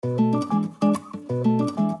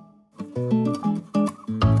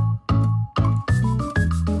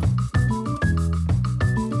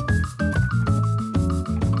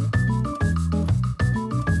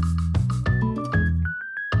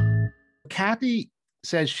Kathy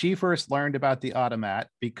says she first learned about the automat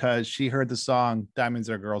because she heard the song Diamonds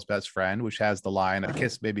Are a Girl's Best Friend, which has the line, a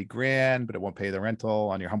kiss may be grand, but it won't pay the rental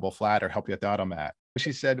on your humble flat or help you at the automat.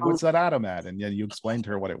 She said, what's that automat? And you explained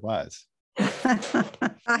to her what it was.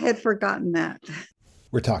 I had forgotten that.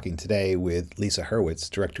 We're talking today with Lisa Hurwitz,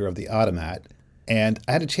 director of the Automat. And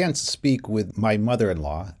I had a chance to speak with my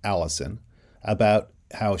mother-in-law, Allison, about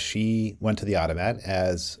how she went to the Automat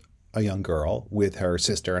as a young girl with her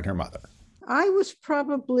sister and her mother. I was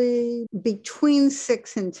probably between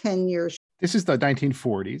 6 and 10 years. This is the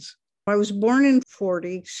 1940s. I was born in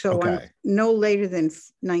 40, so Okay. I'm no later than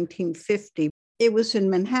 1950. It was in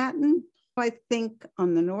Manhattan, I think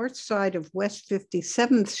on the north side of West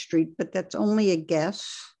 57th Street, but that's only a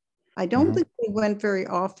guess. I don't think we went very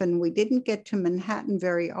often. We didn't get to Manhattan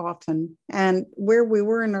very often. And where we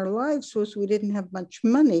were in our lives was we didn't have much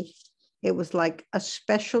money. It was like a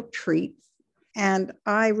special treat. And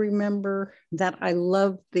I remember that I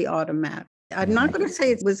loved the Automat. I'm not going to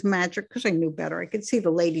say it was magic because I knew better. I could see the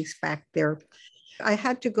ladies back there. I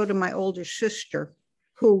had to go to my older sister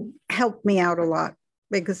who helped me out a lot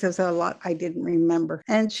because there's a lot I didn't remember.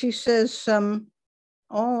 And she says,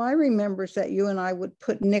 all I remember is that you and I would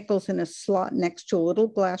put nickels in a slot next to a little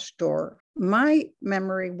glass door. My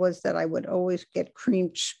memory was that I would always get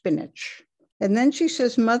creamed spinach. And then she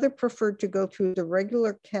says, Mother preferred to go through the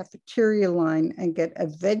regular cafeteria line and get a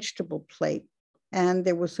vegetable plate. And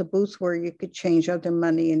there was a booth where you could change other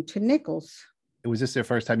money into nickels. Was this the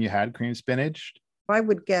first time you had cream spinach? I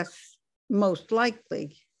would guess most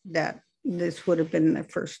likely that this would have been the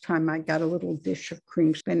first time I got a little dish of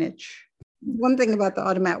cream spinach. One thing about the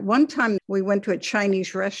Automat, one time we went to a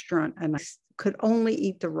Chinese restaurant and I could only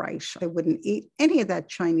eat the rice. I wouldn't eat any of that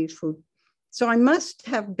Chinese food. So I must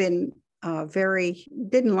have been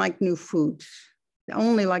didn't like new foods. I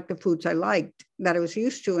only liked the foods I liked that I was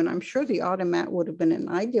used to. And I'm sure the Automat would have been an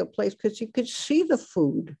ideal place because you could see the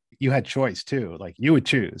food. You had choice too, like you would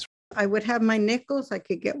choose. I would have my nickels. I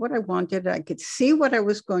could get what I wanted. I could see what I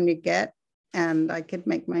was going to get and I could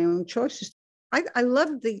make my own choices. I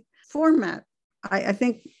loved the format. I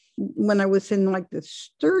think when I was in like the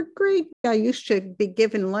third grade, I used to be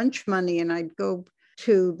given lunch money and I'd go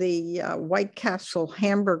to the White Castle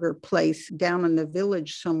hamburger place down in the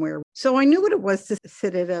village somewhere. So I knew what it was to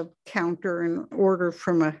sit at a counter and order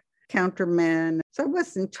from a counterman. So I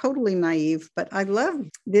wasn't totally naive, but I loved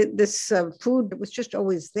this food. It was just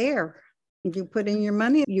always there. If you put in your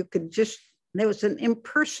money, there was an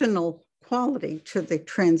impersonal quality to the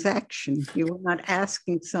transaction. You were not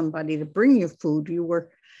asking somebody to bring you food. You were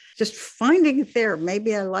just finding it there.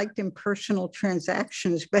 Maybe I liked impersonal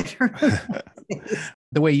transactions better.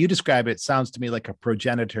 The way you describe it sounds to me like a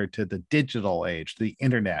progenitor to the digital age, the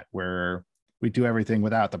internet, where we do everything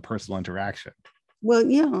without the personal interaction. Well,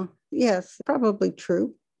 yeah, yes, probably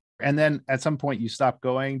true. And then at some point you stopped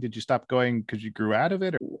going. Did you stop going because you grew out of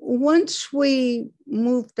it? Once we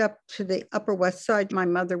moved up to the Upper West Side, my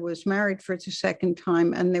mother was married for the second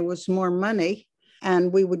time and there was more money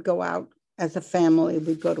and we would go out as a family.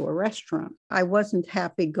 We'd go to a restaurant. I wasn't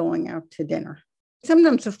happy going out to dinner.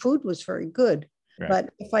 Sometimes the food was very good. Right.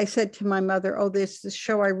 But if I said to my mother, there's this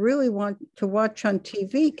show I really want to watch on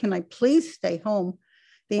TV, can I please stay home?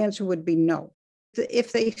 The answer would be no.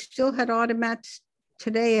 If they still had automats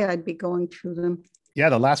today, I'd be going to them. Yeah,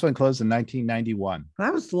 the last one closed in 1991.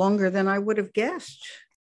 That was longer than I would have guessed.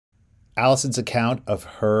 Allison's account of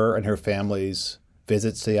her and her family's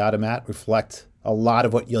visits to the Automat reflect a lot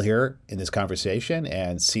of what you'll hear in this conversation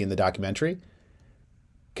and see in the documentary.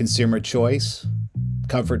 Consumer choice,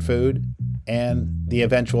 comfort food, and the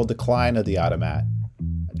eventual decline of the Automat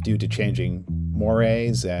due to changing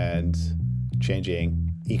mores and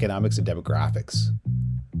changing economics and demographics.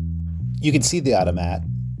 You can see the Automat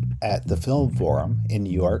at the Film Forum in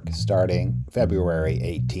New York starting February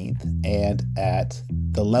 18th and at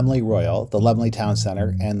the Laemmle Royal, the Laemmle Town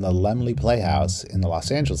Center, and the Laemmle Playhouse in the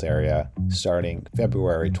Los Angeles area starting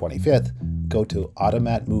February 25th. Go to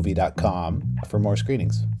automatmovie.com for more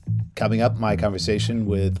screenings. Coming up, my conversation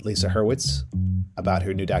with Lisa Hurwitz about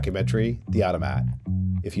her new documentary, The Automat.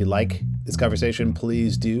 If you like this conversation,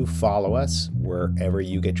 please do follow us wherever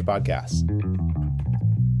you get your podcasts.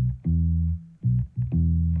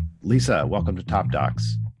 Lisa, welcome to Top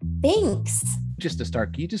Docs. Thanks. Just to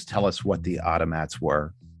start, can you just tell us what the Automats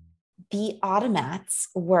were? The Automats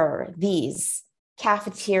were these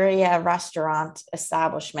cafeteria restaurant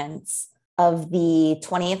establishments of the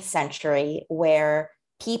 20th century where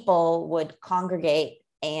people would congregate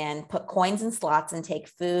and put coins in slots and take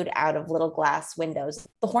food out of little glass windows.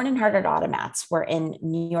 The Horn and Hardart Automats were in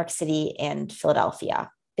New York City and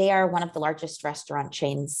Philadelphia. They are one of the largest restaurant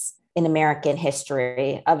chains in American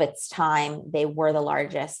history of its time. They were the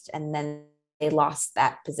largest, and then they lost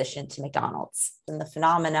that position to McDonald's. And the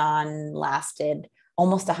phenomenon lasted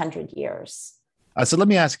almost 100 years. So let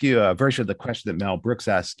me ask you a version of the question that Mel Brooks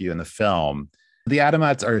asked you in the film. The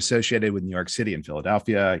Adamats are associated with New York City and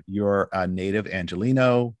Philadelphia. You're a native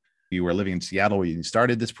Angelino. You were living in Seattle when you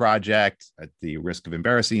started this project. At the risk of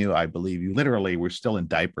embarrassing you, I believe you literally were still in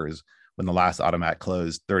diapers when the last Automat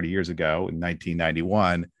closed 30 years ago in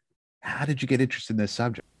 1991. How did you get interested in this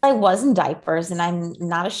subject? I was in diapers, and I'm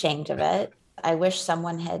not ashamed of it. I wish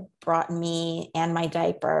someone had brought me and my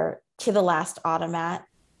diaper to the last Automat.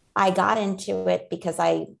 I got into it because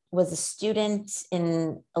I was a student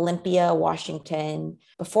in Olympia, Washington,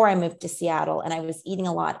 before I moved to Seattle, and I was eating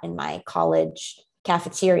a lot in my college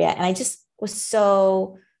cafeteria. And I just was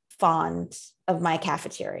so fond of my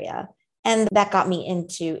cafeteria. And that got me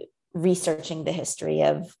into researching the history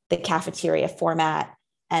of the cafeteria format.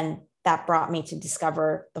 And that brought me to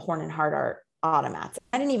discover the Horn and Hardart automats.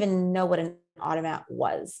 I didn't even know what an automat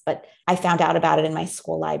was, but I found out about it in my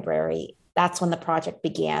school library. That's when the project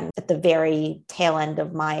began, at the very tail end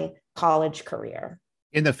of my college career.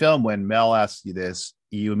 In the film, when Mel asks you this,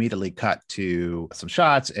 you immediately cut to some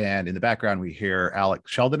shots, and in the background, we hear Alec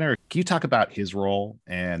Sheldoner. Can you talk about his role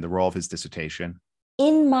and the role of his dissertation?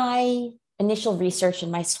 In my initial research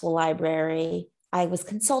in my school library, I was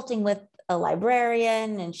consulting with a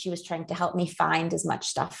librarian, and she was trying to help me find as much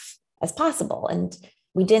stuff as possible. And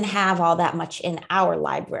we didn't have all that much in our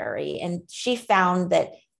library. And she found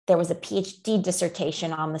that there was a PhD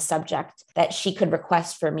dissertation on the subject that she could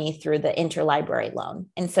request for me through the interlibrary loan.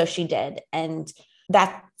 And so she did. And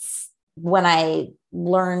that's when I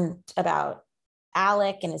learned about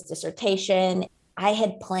Alec and his dissertation. I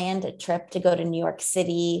had planned a trip to go to New York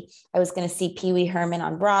City. I was going to see Pee Wee Herman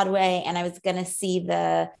on Broadway, and I was going to see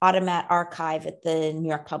the Automat archive at the New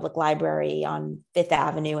York Public Library on Fifth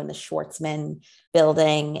Avenue in the Schwartzman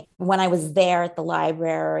building. When I was there at the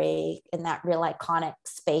library in that real iconic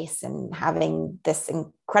space and having this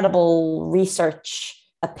incredible research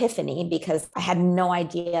epiphany, because I had no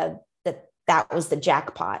idea that that was the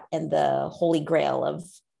jackpot and the holy grail of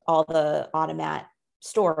all the Automat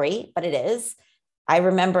story, but it is. I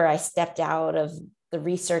remember I stepped out of the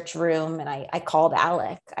research room and I called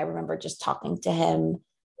Alec. I remember just talking to him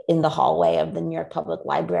in the hallway of the New York Public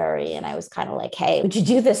Library. And I was kind of like, hey, would you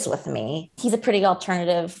do this with me? He's a pretty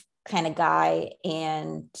alternative kind of guy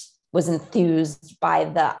and was enthused by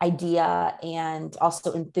the idea, and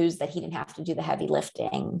also enthused that he didn't have to do the heavy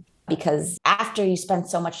lifting, because after you spend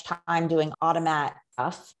so much time doing Automat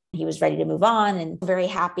stuff, he was ready to move on and very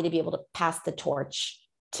happy to be able to pass the torch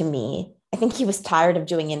to me. I think he was tired of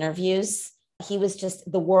doing interviews. He was just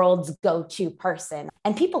the world's go-to person.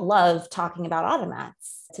 And people love talking about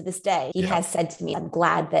automats to this day. He has said to me, I'm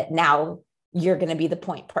glad that now you're going to be the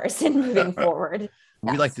point person moving forward.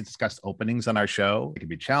 We like to discuss openings on our show. It can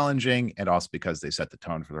be challenging, and also because they set the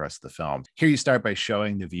tone for the rest of the film. Here you start by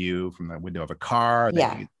showing the view from the window of a car.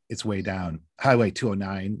 It's way down Highway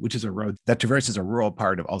 209, which is a road that traverses a rural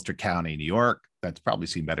part of Ulster County, New York. That's probably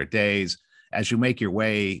seen better days. As you make your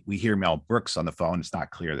way, we hear Mel Brooks on the phone. It's not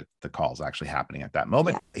clear that the call is actually happening at that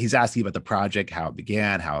moment. He's asking about the project, how it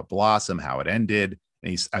began, how it blossomed, how it ended.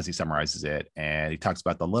 And as he summarizes it, and he talks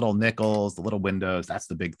about the little nickels, the little windows. That's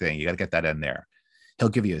the big thing. You got to get that in there. He'll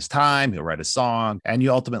give you his time. He'll write a song, and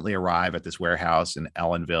you ultimately arrive at this warehouse in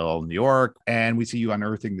Ellenville, New York. And we see you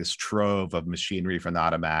unearthing this trove of machinery from the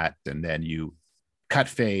Automat. And then you cut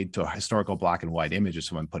fade to a historical black and white image of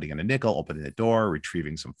someone putting in a nickel, opening the door,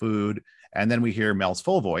 retrieving some food. And then we hear Mel's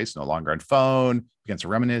full voice, no longer on phone, begins to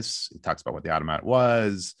reminisce. He talks about what the Automat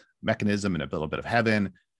was, mechanism, and a little bit of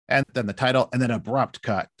heaven. And then the title, and then abrupt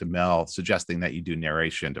cut to Mel suggesting that you do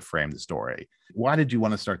narration to frame the story. Why did you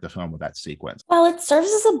want to start the film with that sequence? Well, it serves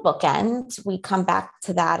as a bookend. We come back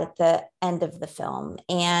to that at the end of the film.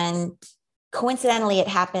 And coincidentally, it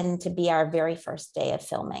happened to be our very first day of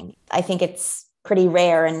filming. I think it's pretty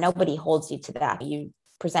rare, and nobody holds you to that. You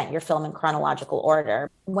present your film in chronological order.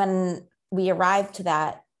 When we arrived to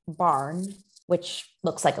that barn, which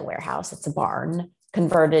looks like a warehouse, it's a barn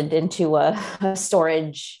converted into a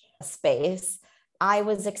storage space, I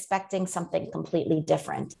was expecting something completely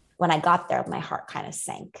different. When I got there, my heart kind of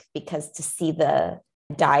sank, because to see the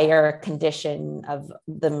dire condition of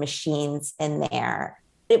the machines in there,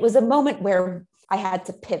 it was a moment where I had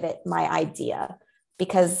to pivot my idea,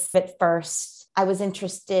 because at first I was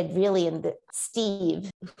interested really in Steve,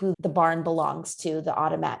 who the barn belongs to, the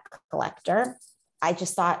Automat collector. I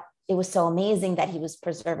just thought it was so amazing that he was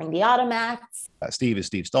preserving the automats. Steve is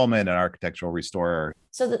Steve Stallman, an architectural restorer.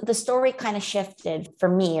 So the story kind of shifted for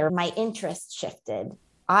me, or my interest shifted.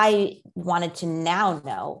 I wanted to now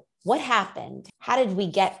know what happened. How did we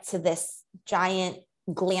get to this giant,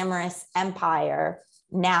 glamorous empire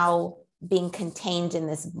now being contained in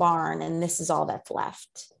this barn, and this is all that's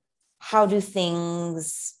left? How do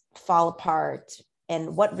things fall apart,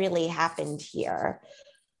 and what really happened here?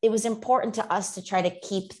 It was important to us to try to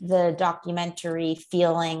keep the documentary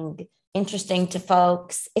feeling interesting to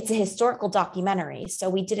folks. It's a historical documentary, so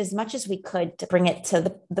we did as much as we could to bring it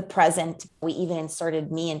to the present. We even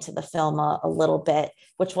inserted me into the film a little bit,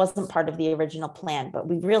 which wasn't part of the original plan, but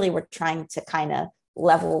we really were trying to kind of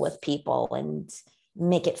level with people and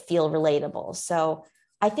make it feel relatable. So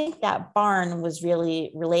I think that barn was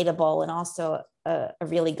really relatable, and also a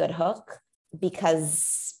really good hook,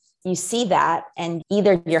 because you see that and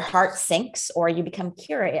either your heart sinks or you become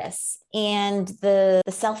curious. And the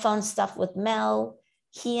cell phone stuff with Mel,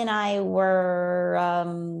 he and I were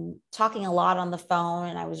talking a lot on the phone,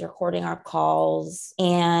 and I was recording our calls.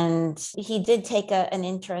 And he did take an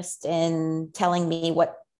interest in telling me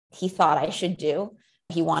what he thought I should do.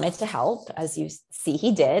 He wanted to help, as you see,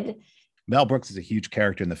 he did. Mel Brooks is a huge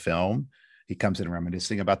character in the film. He comes in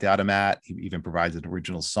reminiscing about the Automat. He even provides an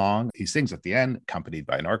original song. He sings at the end, accompanied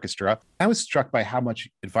by an orchestra. I was struck by how much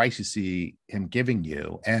advice you see him giving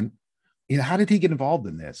you. And, how did he get involved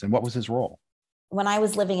in this, and what was his role? When I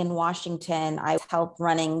was living in Washington, I helped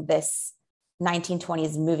running this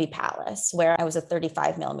 1920s movie palace, where I was a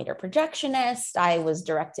 35 millimeter projectionist. I was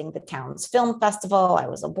directing the town's film festival. I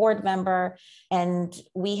was a board member. And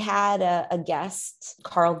we had a guest,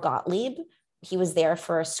 Carl Gottlieb. He was there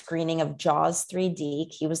for a screening of Jaws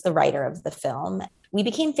 3D. He was the writer of the film. We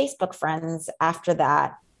became Facebook friends after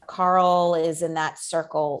that. Carl is in that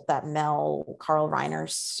circle, that Carl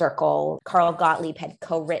Reiner's circle. Carl Gottlieb had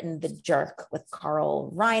co-written The Jerk with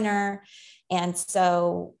Carl Reiner. And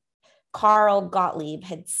so Carl Gottlieb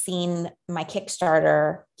had seen my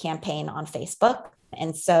Kickstarter campaign on Facebook.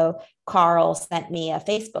 And so Carl sent me a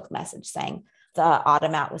Facebook message saying, the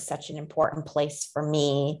Automat was such an important place for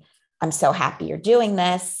me. I'm so happy you're doing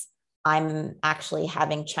this. I'm actually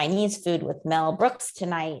having Chinese food with Mel Brooks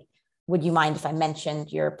tonight. Would you mind if I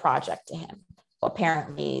mentioned your project to him? Well,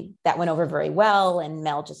 apparently that went over very well, and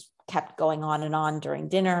Mel just kept going on and on during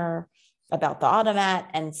dinner about the Automat.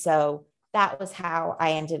 And so that was how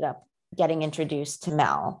I ended up getting introduced to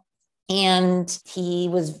Mel. And he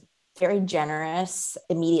was very generous,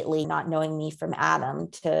 immediately not knowing me from Adam,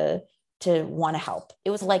 to want to help.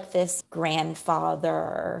 It was like this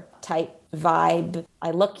grandfather type vibe.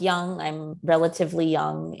 I look young, I'm relatively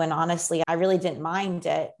young. And honestly, I really didn't mind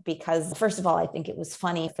it, because first of all, I think it was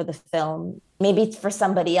funny for the film. Maybe for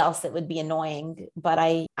somebody else it would be annoying, but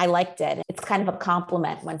I liked it. It's kind of a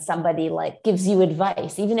compliment when somebody gives you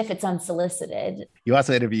advice, even if it's unsolicited. You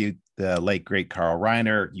also interviewed the late, great Carl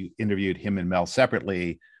Reiner. You interviewed him and Mel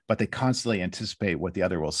separately, but they constantly anticipate what the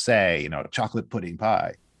other will say, chocolate pudding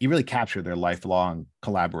pie. You really capture their lifelong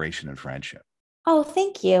collaboration and friendship. Oh,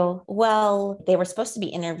 thank you. Well, they were supposed to be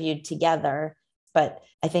interviewed together, but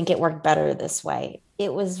I think it worked better this way.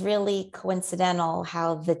 It was really coincidental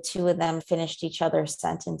how the two of them finished each other's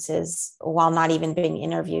sentences while not even being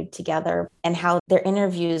interviewed together, and how their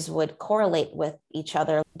interviews would correlate with each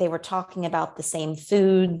other. They were talking about the same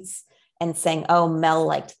foods and saying, oh, Mel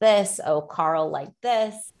liked this. Oh, Carl liked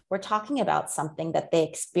this. We're talking about something that they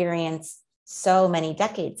experienced so many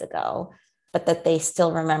decades ago, but that they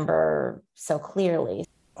still remember so clearly.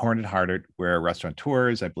 Horn & Hardart were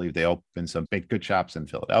restaurateurs. I believe they opened some baked good shops in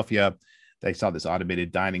Philadelphia. They saw this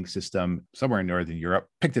automated dining system somewhere in Northern Europe,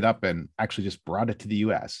 picked it up, and actually just brought it to the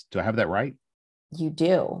US. Do I have that right? You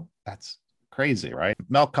do. That's crazy, right?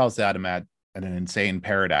 Mel calls the Automat an insane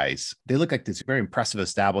paradise. They look like these very impressive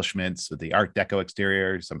establishments with the Art Deco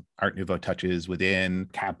exterior, some Art Nouveau touches within,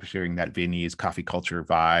 capturing that Viennese coffee culture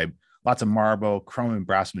vibe. Lots of marble, chrome and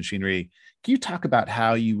brass machinery. Can you talk about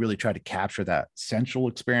how you really try to capture that sensual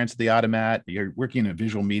experience of the Automat? You're working in a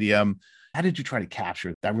visual medium. How did you try to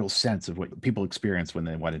capture that real sense of what people experience when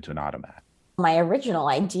they went into an Automat? My original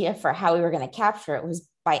idea for how we were going to capture it was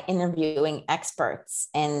by interviewing experts.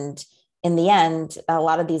 And in the end, a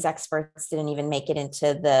lot of these experts didn't even make it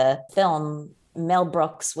into the film. Mel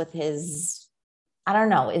Brooks with his, I don't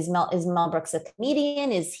know, is Mel Brooks a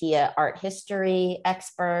comedian? Is he an art history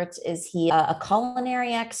expert? Is he a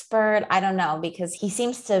culinary expert? I don't know, because he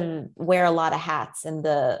seems to wear a lot of hats in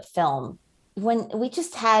the film. When we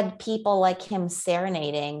just had people like him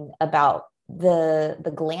serenading about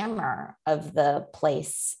the glamour of the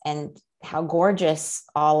place and how gorgeous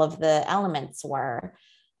all of the elements were.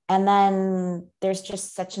 And then there's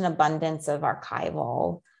just such an abundance of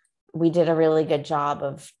archival. We did a really good job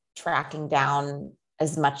of tracking down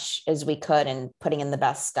as much as we could and putting in the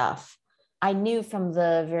best stuff. I knew from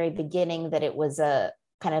the very beginning that it was a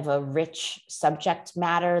kind of a rich subject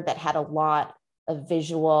matter that had a lot of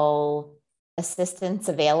visual assistance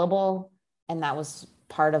available. And that was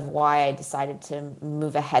part of why I decided to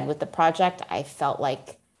move ahead with the project. I felt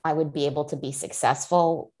like I would be able to be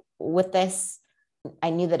successful with this. I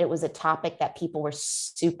knew that it was a topic that people were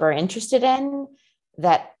super interested in,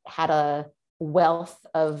 that had a wealth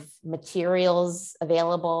of materials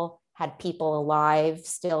available, had people alive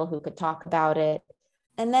still who could talk about it.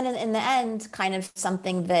 And then in the end, kind of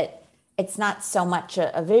something that it's not so much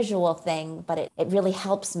a visual thing, but it really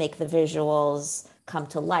helps make the visuals come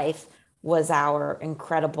to life, was our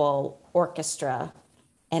incredible orchestra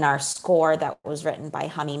and our score that was written by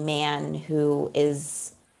Hami Mann, who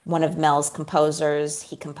is one of Mel's composers.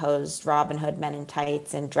 He composed Robin Hood Men in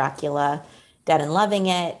Tights and Dracula Dead and Loving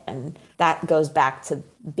It. And that goes back to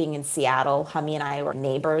being in Seattle. Hami and I were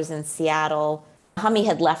neighbors in Seattle. Hami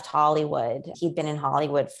had left Hollywood. He'd been in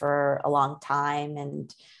Hollywood for a long time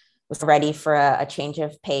and was ready for a change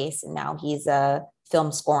of pace. And now he's a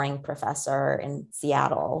film scoring professor in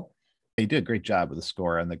Seattle. He did a great job with the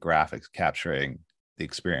score and the graphics capturing the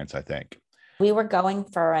experience, I think. We were going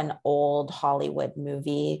for an old Hollywood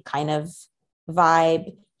movie kind of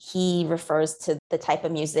vibe. He refers to the type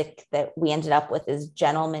of music that we ended up with as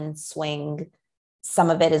gentleman swing. Some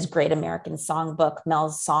of it is Great American Songbook.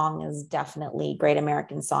 Mel's song is definitely Great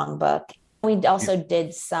American Songbook. We also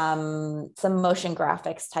did some motion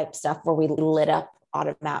graphics type stuff where we lit up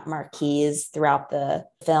automat marquees throughout the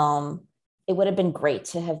film. It would have been great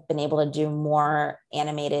to have been able to do more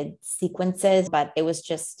animated sequences, but it was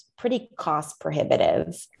just pretty cost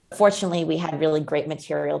prohibitive. Fortunately, we had really great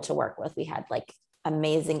material to work with. We had like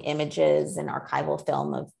amazing images and archival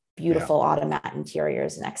film of beautiful automat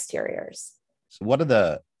interiors and exteriors. So one of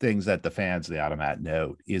the things that the fans of the Automat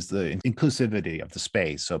note is the inclusivity of the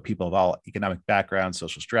space. So people of all economic backgrounds,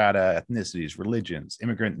 social strata, ethnicities, religions,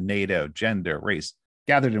 immigrant, NATO, gender, race,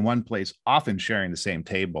 gathered in one place, often sharing the same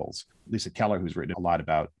tables. Lisa Keller, who's written a lot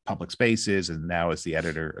about public spaces and now is the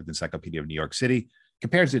editor of the Encyclopedia of New York City,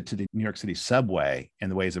 compares it to the New York City subway and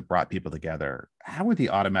the ways it brought people together. How were the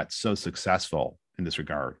Automats so successful in this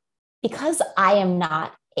regard? Because I am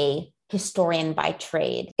not a historian by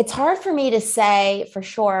trade, it's hard for me to say for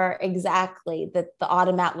sure exactly that the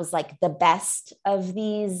Automat was like the best of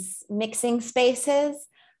these mixing spaces.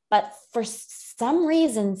 But for some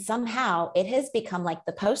reason, somehow, it has become like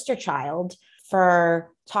the poster child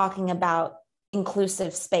for talking about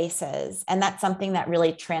inclusive spaces. And that's something that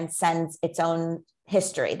really transcends its own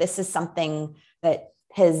history. This is something that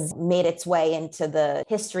has made its way into the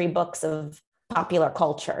history books of popular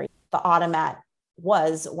culture. The Automat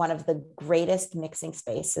was one of the greatest mixing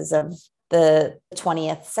spaces of the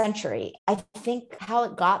 20th century. I think how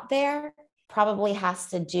it got there probably has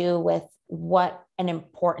to do with what an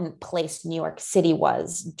important place New York City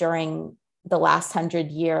was during the last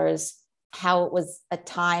 100 years, how it was a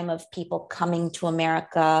time of people coming to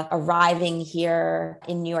America, arriving here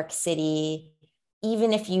in New York City.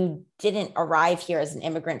 Even if you didn't arrive here as an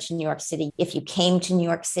immigrant to New York City, if you came to New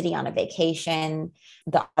York City on a vacation,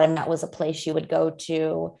 the Automat was a place you would go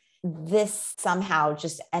to. This somehow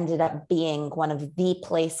just ended up being one of the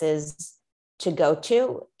places to go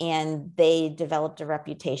to, and they developed a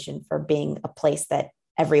reputation for being a place that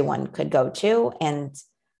everyone could go to and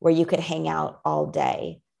where you could hang out all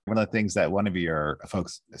day. One of the things that one of your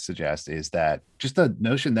folks suggests is that just the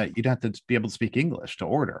notion that you'd have to be able to speak English to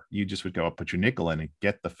order. You just would go up, put your nickel in and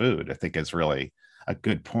get the food. I think is really a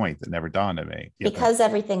good point that never dawned on me. Because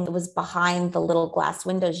everything was behind the little glass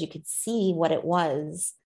windows, you could see what it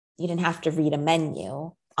was. You didn't have to read a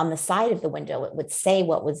menu. On the side of the window, it would say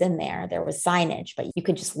what was in there. There was signage, but you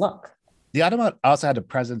could just look. The Automat also had a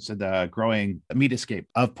presence in the growing meatscape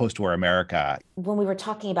of post-war America. When we were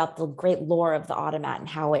talking about the great lore of the Automat and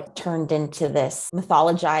how it turned into this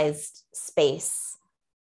mythologized space,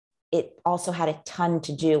 it also had a ton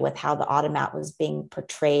to do with how the Automat was being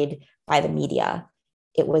portrayed by the media.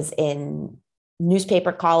 It was in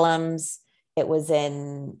newspaper columns. It was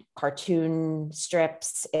in cartoon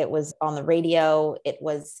strips. It was on the radio. It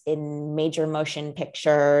was in major motion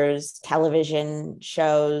pictures, television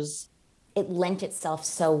shows. It lent itself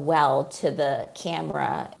so well to the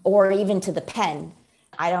camera or even to the pen.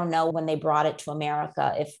 I don't know when they brought it to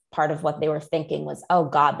America if part of what they were thinking was, oh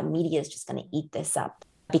God, the media is just going to eat this up,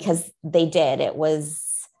 because they did. It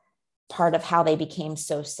was part of how they became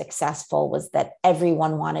so successful, was that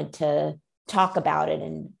everyone wanted to talk about it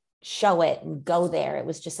and show it and go there. It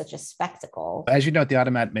was just such a spectacle. As you know, the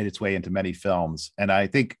Automat made its way into many films. And I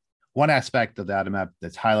think One aspect of the Automat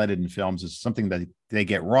that's highlighted in films is something that they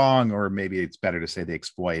get wrong, or maybe it's better to say they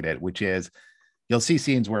exploit it, which is you'll see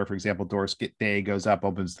scenes where, for example, Doris Day goes up,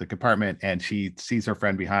 opens the compartment, and she sees her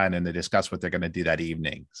friend behind, and they discuss what they're going to do that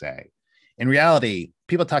evening, say. In reality,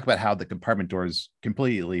 people talk about how the compartment doors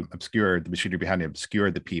completely obscured the machinery behind it,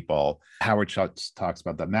 obscured the people. Howard Schultz talks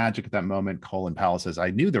about the magic at that moment. Colin Powell says, I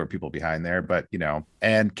knew there were people behind there, but,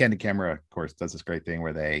 and Candid Camera, of course, does this great thing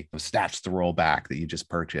where they snatch the roll back that you just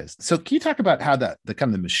purchased. So can you talk about how the kind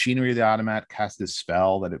of the machinery of the Automat cast this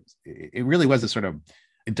spell that it really was a sort of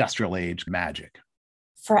industrial age magic?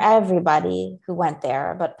 For everybody who went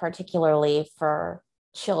there, but particularly for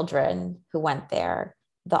children who went there,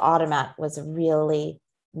 the Automat was a really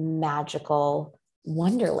magical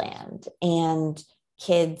wonderland. And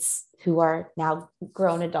kids who are now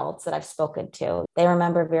grown adults that I've spoken to, they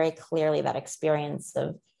remember very clearly that experience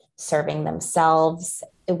of serving themselves.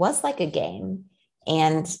 It was like a game,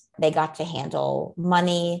 and they got to handle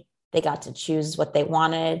money. They got to choose what they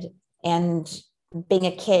wanted. And being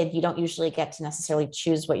a kid, you don't usually get to necessarily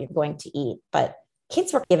choose what you're going to eat, but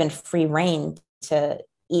kids were given free rein to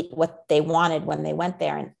eat what they wanted when they went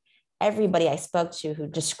there. And everybody I spoke to who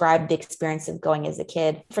described the experience of going as a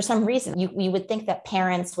kid, for some reason, you would think that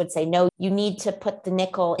parents would say, no, you need to put the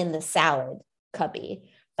nickel in the salad cubby.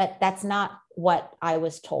 But that's not what I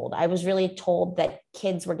was told. I was really told that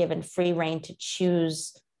kids were given free rein to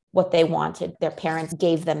choose what they wanted. Their parents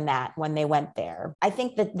gave them that when they went there. I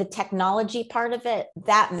think that the technology part of it,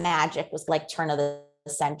 that magic was like turn of the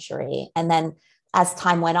century. And then as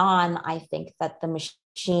time went on, I think that the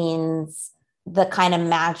machines, the kind of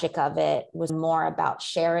magic of it was more about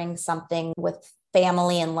sharing something with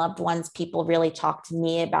family and loved ones. People really talked to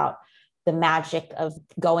me about the magic of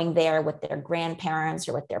going there with their grandparents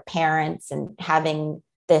or with their parents and having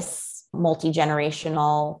this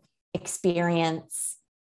multi-generational experience.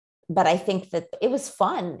 But I think that it was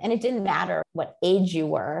fun, and it didn't matter what age you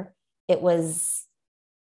were.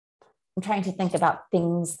 I'm trying to think about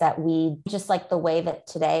things that we, just like the way that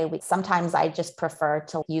today, sometimes I just prefer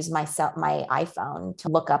to use my iPhone to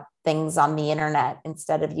look up things on the internet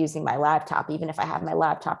instead of using my laptop. Even if I have my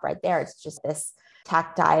laptop right there, it's just this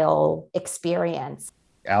tactile experience.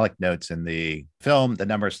 Alec notes in the film, the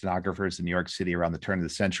number of stenographers in New York City around the turn of the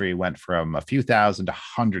century went from a few thousand to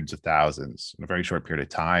hundreds of thousands in a very short period of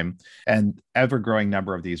time. And ever-growing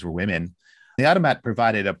number of these were women. The Automat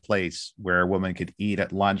provided a place where a woman could eat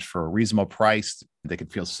at lunch for a reasonable price. They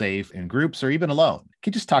could feel safe in groups or even alone.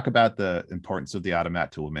 Can you just talk about the importance of the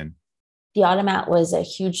Automat to women? The Automat was a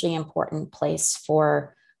hugely important place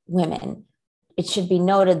for women. It should be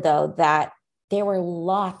noted, though, that there were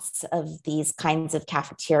lots of these kinds of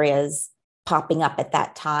cafeterias popping up at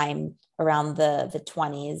that time around the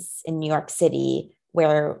 20s in New York City,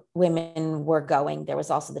 where women were going. There was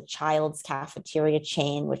also the Child's Cafeteria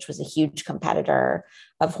chain, which was a huge competitor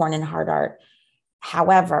of Horn and Hardart.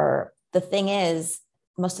 However, the thing is,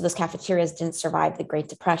 most of those cafeterias didn't survive the Great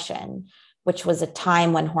Depression, which was a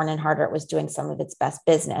time when Horn and Hardart was doing some of its best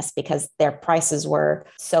business because their prices were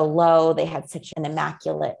so low. They had such an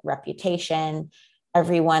immaculate reputation.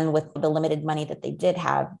 Everyone with the limited money that they did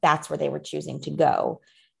have, that's where they were choosing to go.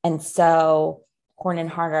 And so Horn and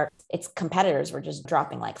Hardart, its competitors were just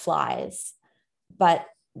dropping like flies. But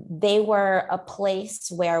they were a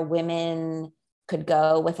place where women could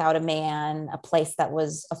go without a man, a place that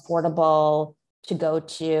was affordable to go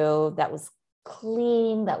to, that was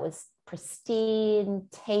clean, that was pristine,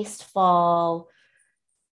 tasteful.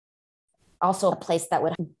 Also a place that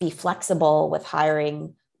would be flexible with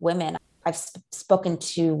hiring women. I've spoken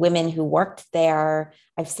to women who worked there.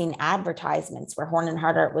 I've seen advertisements where Horn and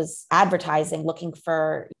Hardart was advertising, looking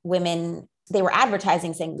for women. They were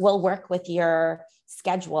advertising saying, we'll work with your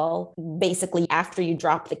schedule, basically after you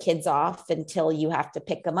drop the kids off until you have to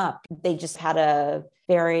pick them up. They just had a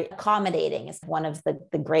very accommodating, is one of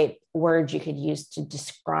the great words you could use to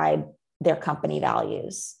describe their company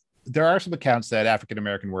values. There are some accounts that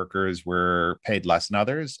African-American workers were paid less than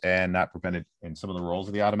others and not prevented in some of the roles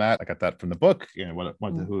of the Automat. I got that from the book,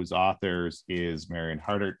 one of whose authors is Marion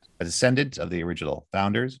Hardart, a descendant of the original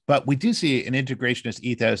founders. But we do see an integrationist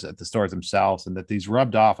ethos at the stores themselves, and that these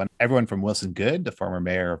rubbed off on everyone from Wilson Goode, the former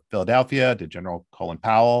mayor of Philadelphia, to General Colin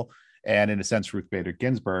Powell, and in a sense, Ruth Bader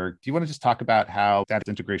Ginsburg. Do you want to just talk about how that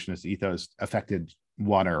integrationist ethos affected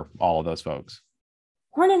one or all of those folks?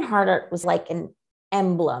 Horn and Hardart was like an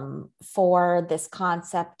emblem for this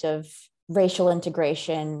concept of racial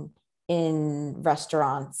integration in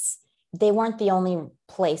restaurants. They weren't the only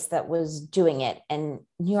place that was doing it. And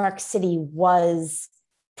New York City was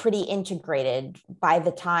pretty integrated by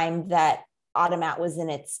the time that Automat was in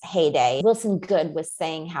its heyday. Wilson Goode was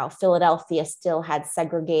saying how Philadelphia still had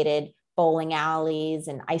segregated bowling alleys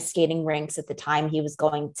and ice skating rinks at the time he was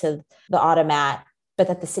going to the Automat, but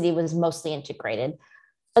that the city was mostly integrated.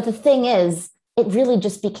 But the thing is, it really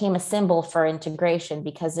just became a symbol for integration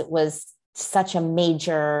because it was such a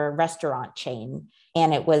major restaurant chain,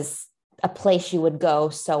 and it was a place you would go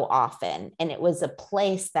so often. And it was a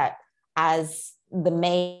place that, as the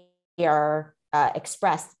mayor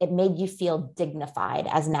expressed, it made you feel dignified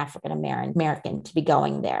as an African American to be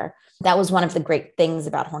going there. That was one of the great things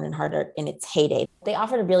about Horn and Hardart in its heyday. They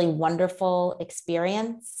offered a really wonderful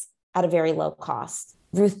experience at a very low cost.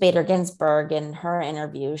 Ruth Bader Ginsburg, in her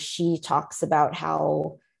interview, she talks about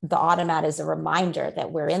how the Automat is a reminder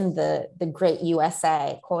that we're in the great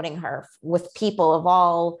USA, quoting her, with people of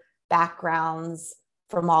all backgrounds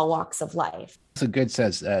from all walks of life. So Goode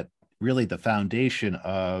says that really the foundation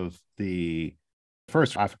of the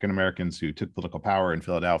first African Americans who took political power in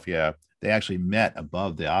Philadelphia, they actually met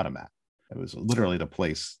above the Automat. It was literally the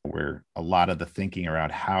place where a lot of the thinking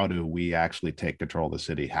around how do we actually take control of the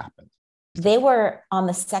city happened. They were on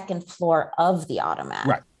the second floor of the Automat.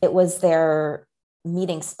 Right. It was their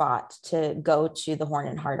meeting spot to go to the Horn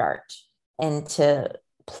and Hardart and to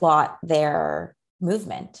plot their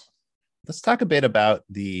movement. Let's talk a bit about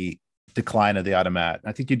the decline of the Automat.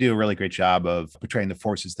 I think you do a really great job of portraying the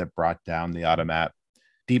forces that brought down the Automat.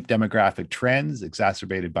 Deep demographic trends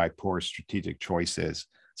exacerbated by poor strategic choices.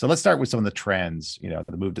 So let's start with some of the trends,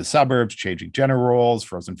 the move to suburbs, changing gender roles,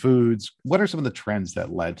 frozen foods. What are some of the trends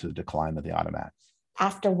that led to the decline of the Automat?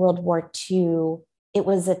 After World War II, it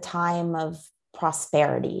was a time of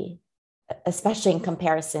prosperity, especially in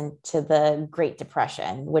comparison to the Great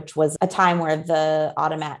Depression, which was a time where the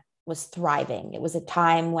Automat was thriving. It was a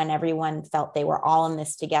time when everyone felt they were all in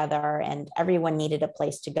this together and everyone needed a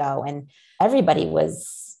place to go. And everybody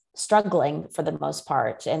was struggling for the most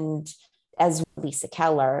part. And as Lisa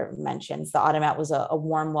Keller mentions, the Automat was a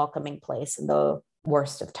warm, welcoming place in the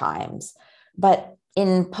worst of times. But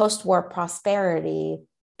in post-war prosperity,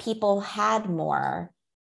 people had more.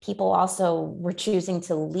 People also were choosing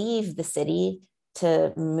to leave the city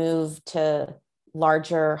to move to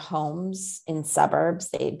larger homes in suburbs.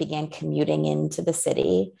 They began commuting into the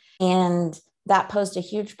city. And that posed a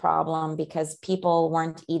huge problem because people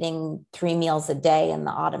weren't eating 3 meals a day in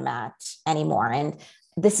the Automat anymore. And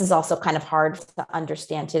this is also kind of hard to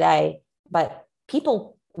understand today, but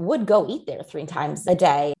people would go eat there 3 times a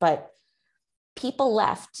day, but people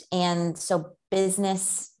left. And so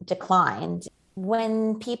business declined.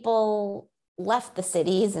 When people left the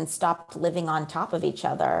cities and stopped living on top of each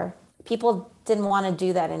other, people didn't want to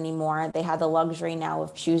do that anymore. They had the luxury now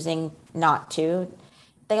of choosing not to.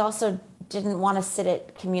 They also didn't want to sit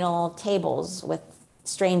at communal tables with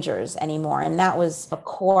strangers anymore. And that was a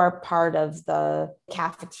core part of the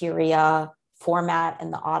cafeteria format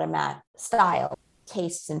and the Automat style.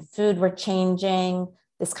 Tastes in food were changing.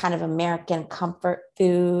 This kind of American comfort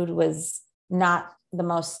food was not the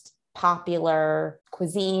most popular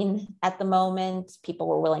cuisine at the moment. People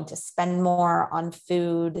were willing to spend more on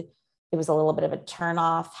food. It was a little bit of a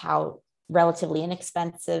turnoff how relatively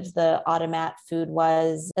inexpensive the Automat food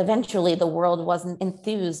was. Eventually, the world wasn't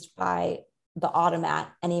enthused by the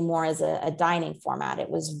Automat anymore as a dining format. It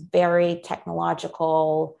was very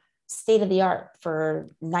technological, state of the art for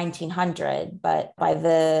 1900, but by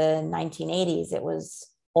the 1980s, it was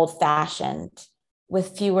old fashioned.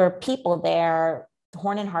 With fewer people there,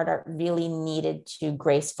 Horn and Hardart really needed to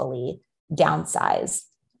gracefully downsize.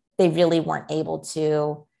 They really weren't able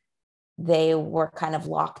to. They were kind of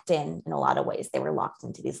locked in a lot of ways. They were locked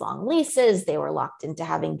into these long leases. They were locked into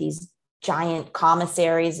having these giant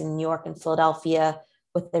commissaries in New York and Philadelphia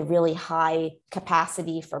with a really high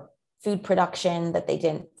capacity for food production that they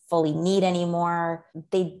didn't fully need anymore.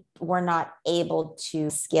 They were not able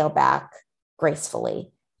to scale back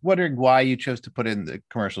gracefully. Wondering why you chose to put in the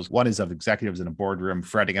commercials. One is of executives in a boardroom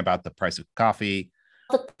fretting about the price of coffee.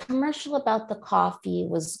 The commercial about the coffee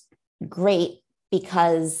was great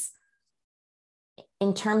because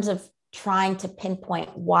in terms of trying to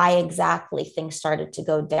pinpoint why exactly things started to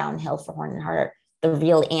go downhill for Horn and Hardart, the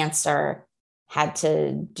real answer had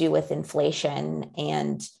to do with inflation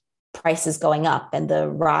and prices going up and the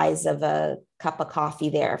rise of a cup of coffee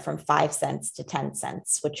there from 5 cents to 10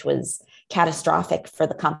 cents, which was catastrophic for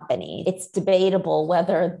the company. It's debatable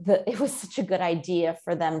whether it was such a good idea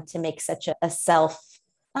for them to make such a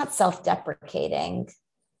not self-deprecating.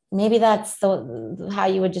 Maybe that's how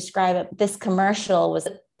you would describe it. This commercial was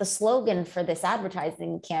the slogan for this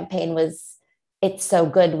advertising campaign was, "It's so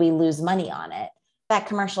good, we lose money on it." That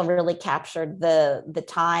commercial really captured the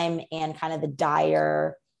time and kind of the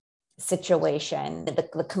dire situation.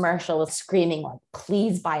 The commercial was screaming like,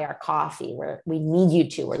 please buy our coffee. We need you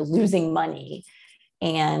to, we're losing money.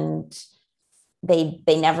 And they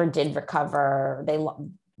never did recover.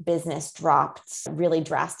 Business dropped really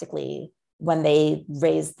drastically when they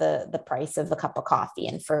raised the price of a cup of coffee.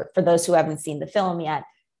 And for those who haven't seen the film yet,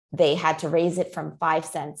 they had to raise it from 5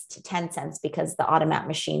 cents to 10 cents because the automat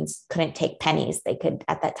machines couldn't take pennies. They could,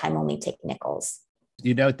 at that time, only take nickels.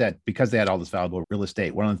 You note that because they had all this valuable real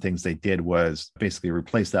estate, one of the things they did was basically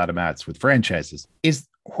replace the automats with franchises. Is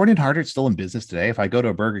Horn & Hardart still in business today? If I go to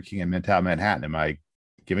a Burger King in Midtown Manhattan, am I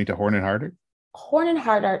giving to Horn & Hardart? Horn &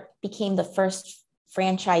 Hardart became the first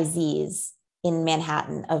franchisees in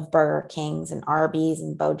Manhattan of Burger Kings and Arby's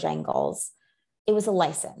and Bojangles. It was a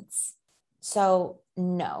license. So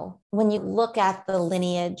no, when you look at the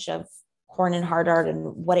lineage of Horn & Hardart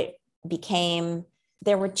and what it became,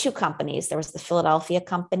 there were 2 companies. There was the Philadelphia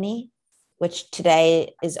Company, which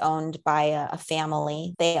today is owned by a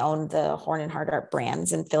family. They own the Horn & Hardart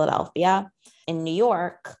brands in Philadelphia. In New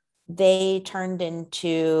York, they turned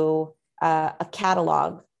into a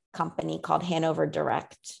catalog company called Hanover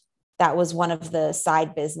Direct. That was one of the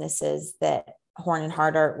side businesses that Horn &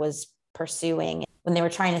 Hardart was pursuing. When they were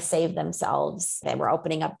trying to save themselves, they were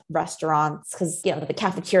opening up restaurants because, the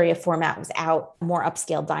cafeteria format was out, more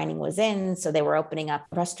upscale dining was in. So they were opening up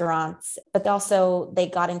restaurants, but also they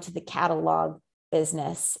got into the catalog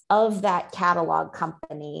business. Of that catalog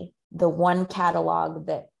company, the one catalog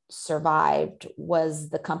that survived was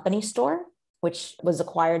the Company Store, which was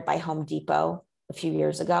acquired by Home Depot a few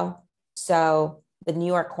years ago. So the New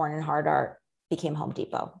York Horn & Hardart became Home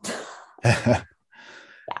Depot.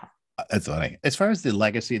 That's funny. As far as the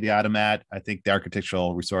legacy of the automat, I think the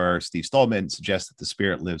architectural restorer Steve Stolman suggests that the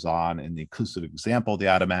spirit lives on in the inclusive example of the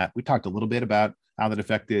automat. We talked a little bit about how that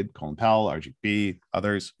affected Colin Powell, RGB,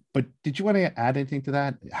 others. But did you want to add anything to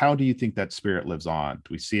that? How do you think that spirit lives on? Do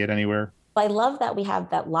we see it anywhere? I love that we have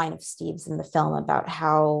that line of Steve's in the film about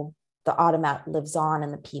how the automat lives on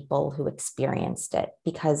in the people who experienced it,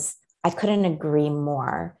 because I couldn't agree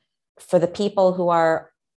more. For the people who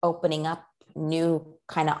are opening up new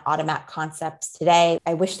kind of automat concepts today,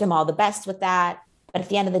 I wish them all the best with that. But at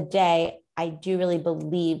the end of the day, I do really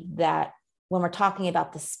believe that when we're talking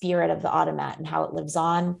about the spirit of the automat and how it lives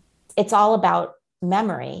on, it's all about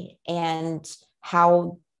memory and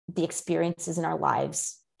how the experiences in our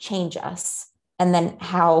lives change us. And then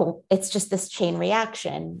how it's just this chain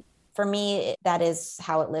reaction. For me, that is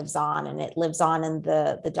how it lives on. And it lives on in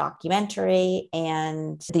the documentary.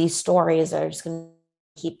 And these stories are just going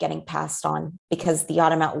to keep getting passed on because the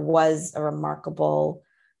automat was a remarkable,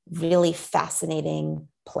 really fascinating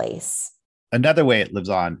place. Another way it lives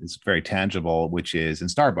on is very tangible, which is in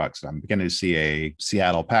Starbucks. I'm beginning to see a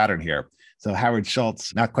Seattle pattern here. So Howard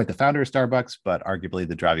Schultz, not quite the founder of Starbucks, but arguably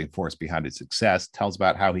the driving force behind its success, tells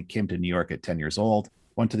about how he came to New York at 10 years old,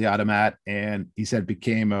 went to the automat, and he said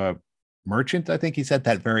became a merchant. I think he said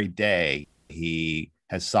that very day. He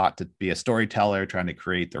has sought to be a storyteller, trying to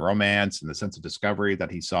create the romance and the sense of discovery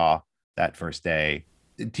that he saw that first day.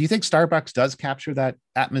 Do you think Starbucks does capture that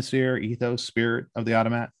atmosphere, ethos, spirit of the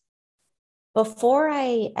automat? Before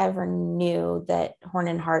I ever knew that Horn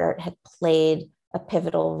 & Hardart had played a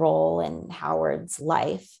pivotal role in Howard's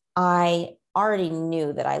life, I already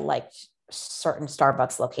knew that I liked certain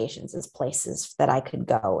Starbucks locations as places that I could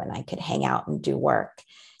go and I could hang out and do work.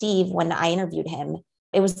 Steve, when I interviewed him,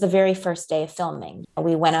 it was the very first day of filming.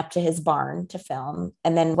 We went up to his barn to film.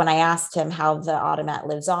 And then when I asked him how the automat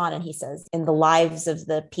lives on, and he says, in the lives of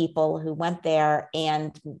the people who went there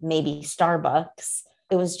and maybe Starbucks,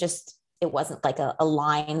 it wasn't like a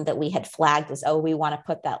line that we had flagged as, oh, we want to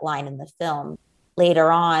put that line in the film.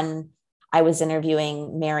 Later on, I was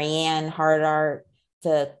interviewing Marianne Hardart,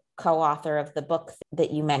 the co-author of the book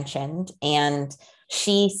that you mentioned. And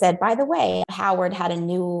she said, by the way, Howard had a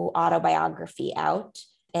new autobiography out.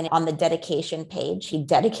 And on the dedication page, he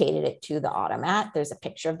dedicated it to the automat. There's a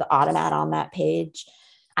picture of the automat on that page.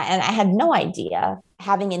 And I had no idea,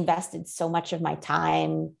 having invested so much of my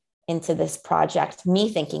time into this project, me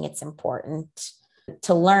thinking it's important,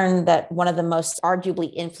 to learn that one of the most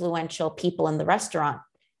arguably influential people in the restaurant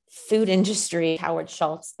food industry, Howard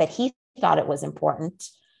Schultz, that he thought it was important,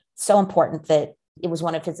 so important that it was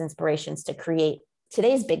one of his inspirations to create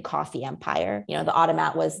today's big coffee empire. The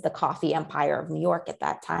automat was the coffee empire of New York at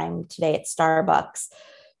that time. Today it's Starbucks.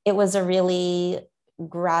 It was a really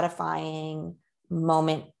gratifying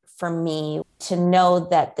moment for me to know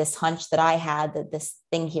that this hunch that I had, that this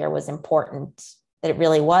thing here was important, that it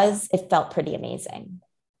really was. It felt pretty amazing.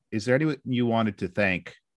 Is there anyone you wanted to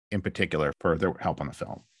thank in particular for their help on the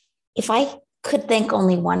film? If I could thank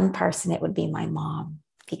only one person, it would be my mom.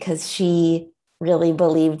 because she really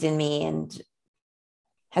believed in me and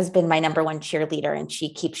has been my number one cheerleader, and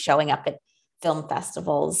she keeps showing up at film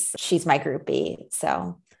festivals. She's my groupie.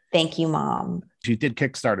 So thank you, Mom. You did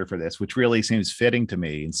Kickstarter for this, which really seems fitting to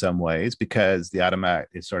me in some ways, because the Automat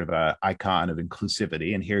is sort of an icon of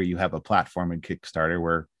inclusivity. And here you have a platform in Kickstarter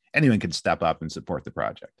where anyone can step up and support the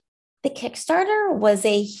project. The Kickstarter was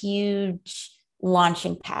a huge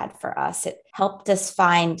launching pad for us. It helped us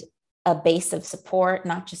find a base of support,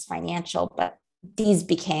 not just financial, but these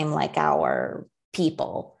became like our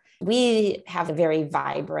people. We have a very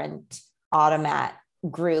vibrant Automat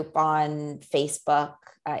group on Facebook.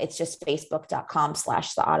 It's just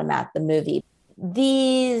facebook.com/the Automat, the movie.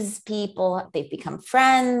 These people, they've become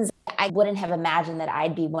friends. I wouldn't have imagined that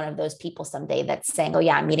I'd be one of those people someday that's saying, oh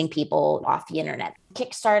yeah, I'm meeting people off the internet.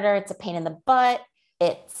 Kickstarter, it's a pain in the butt.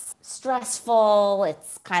 It's stressful.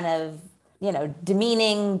 It's kind of,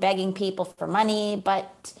 demeaning, begging people for money,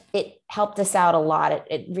 but it helped us out a lot.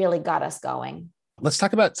 It really got us going. Let's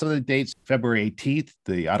talk about some of the dates. February 18th,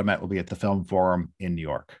 the Automat will be at the Film Forum in New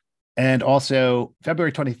York. And also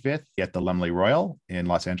February 25th at the Laemmle Royal in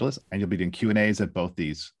Los Angeles. And you'll be doing Q&As at both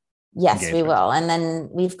these. Yes, we will. And then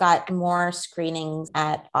we've got more screenings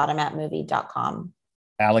at automatmovie.com.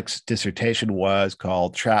 Alex's dissertation was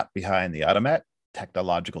called Trapped Behind the Automat: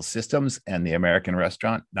 Technological Systems and the American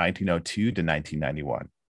Restaurant, 1902 to 1991.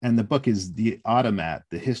 And the book is The Automat: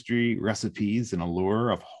 The History, Recipes, and Allure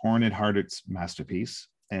of Horned Hardert's Masterpiece.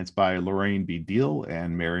 And it's by Lorraine B. Deal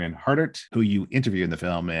and Marion Hardert, who you interview in the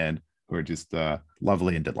film and who are just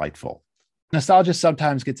lovely and delightful. Nostalgia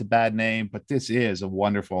sometimes gets a bad name, but this is a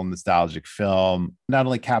wonderful nostalgic film. It not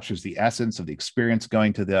only captures the essence of the experience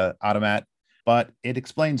going to the Automat, but it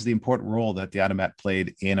explains the important role that the Automat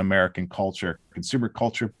played in American culture, consumer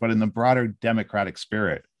culture, but in the broader democratic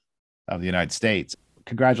spirit of the United States.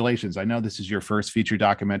 Congratulations. I know this is your first feature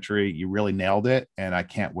documentary. You really nailed it, and I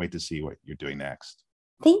can't wait to see what you're doing next.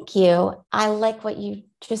 Thank you. I like what you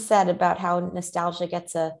just said about how nostalgia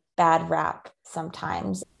gets a bad rap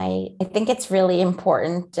sometimes. I think it's really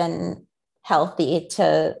important and healthy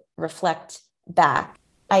to reflect back.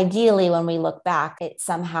 Ideally, when we look back, it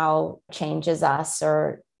somehow changes us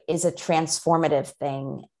or is a transformative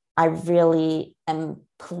thing. I really am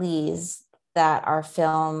pleased that our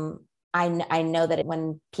film, I know that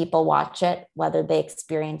when people watch it, whether they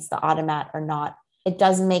experience the Automat or not, it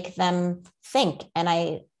does make them think. And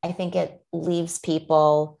I think it leaves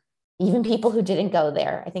people, even people who didn't go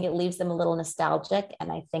there, I think it leaves them a little nostalgic.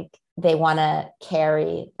 And I think they want to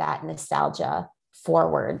carry that nostalgia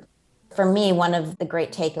forward. For me, one of the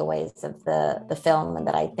great takeaways of the film, and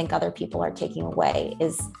that I think other people are taking away,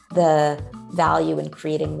 is the value in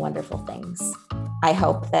creating wonderful things. I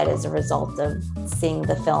hope that as a result of seeing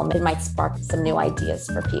the film, it might spark some new ideas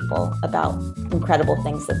for people about incredible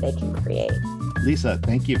things that they can create. Lisa,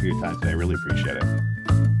 thank you for your time today. I really appreciate it.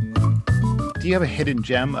 Do you have a hidden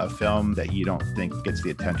gem, a film that you don't think gets the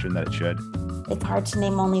attention that it should? It's hard to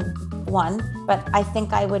name only one, but I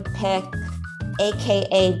think I would pick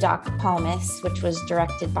AKA Doc Pomus, which was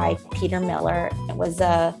directed by Peter Miller. It was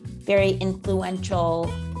a very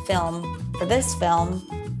influential film. For this film,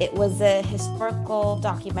 it was a historical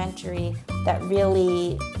documentary that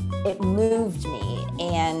really, it moved me,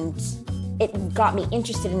 and it got me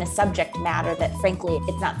interested in a subject matter that, frankly,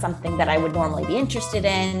 it's not something that I would normally be interested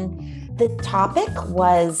in. The topic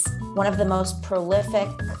was one of the most prolific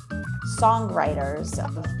songwriters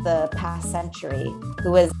of the past century,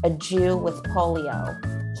 who was a Jew with polio.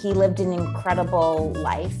 He lived an incredible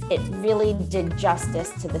life. It really did justice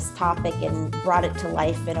to this topic and brought it to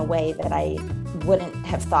life in a way that I wouldn't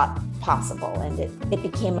have thought possible, and it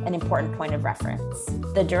became an important point of reference.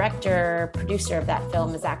 The director, producer of that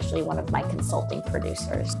film is actually one of my consulting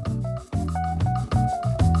producers.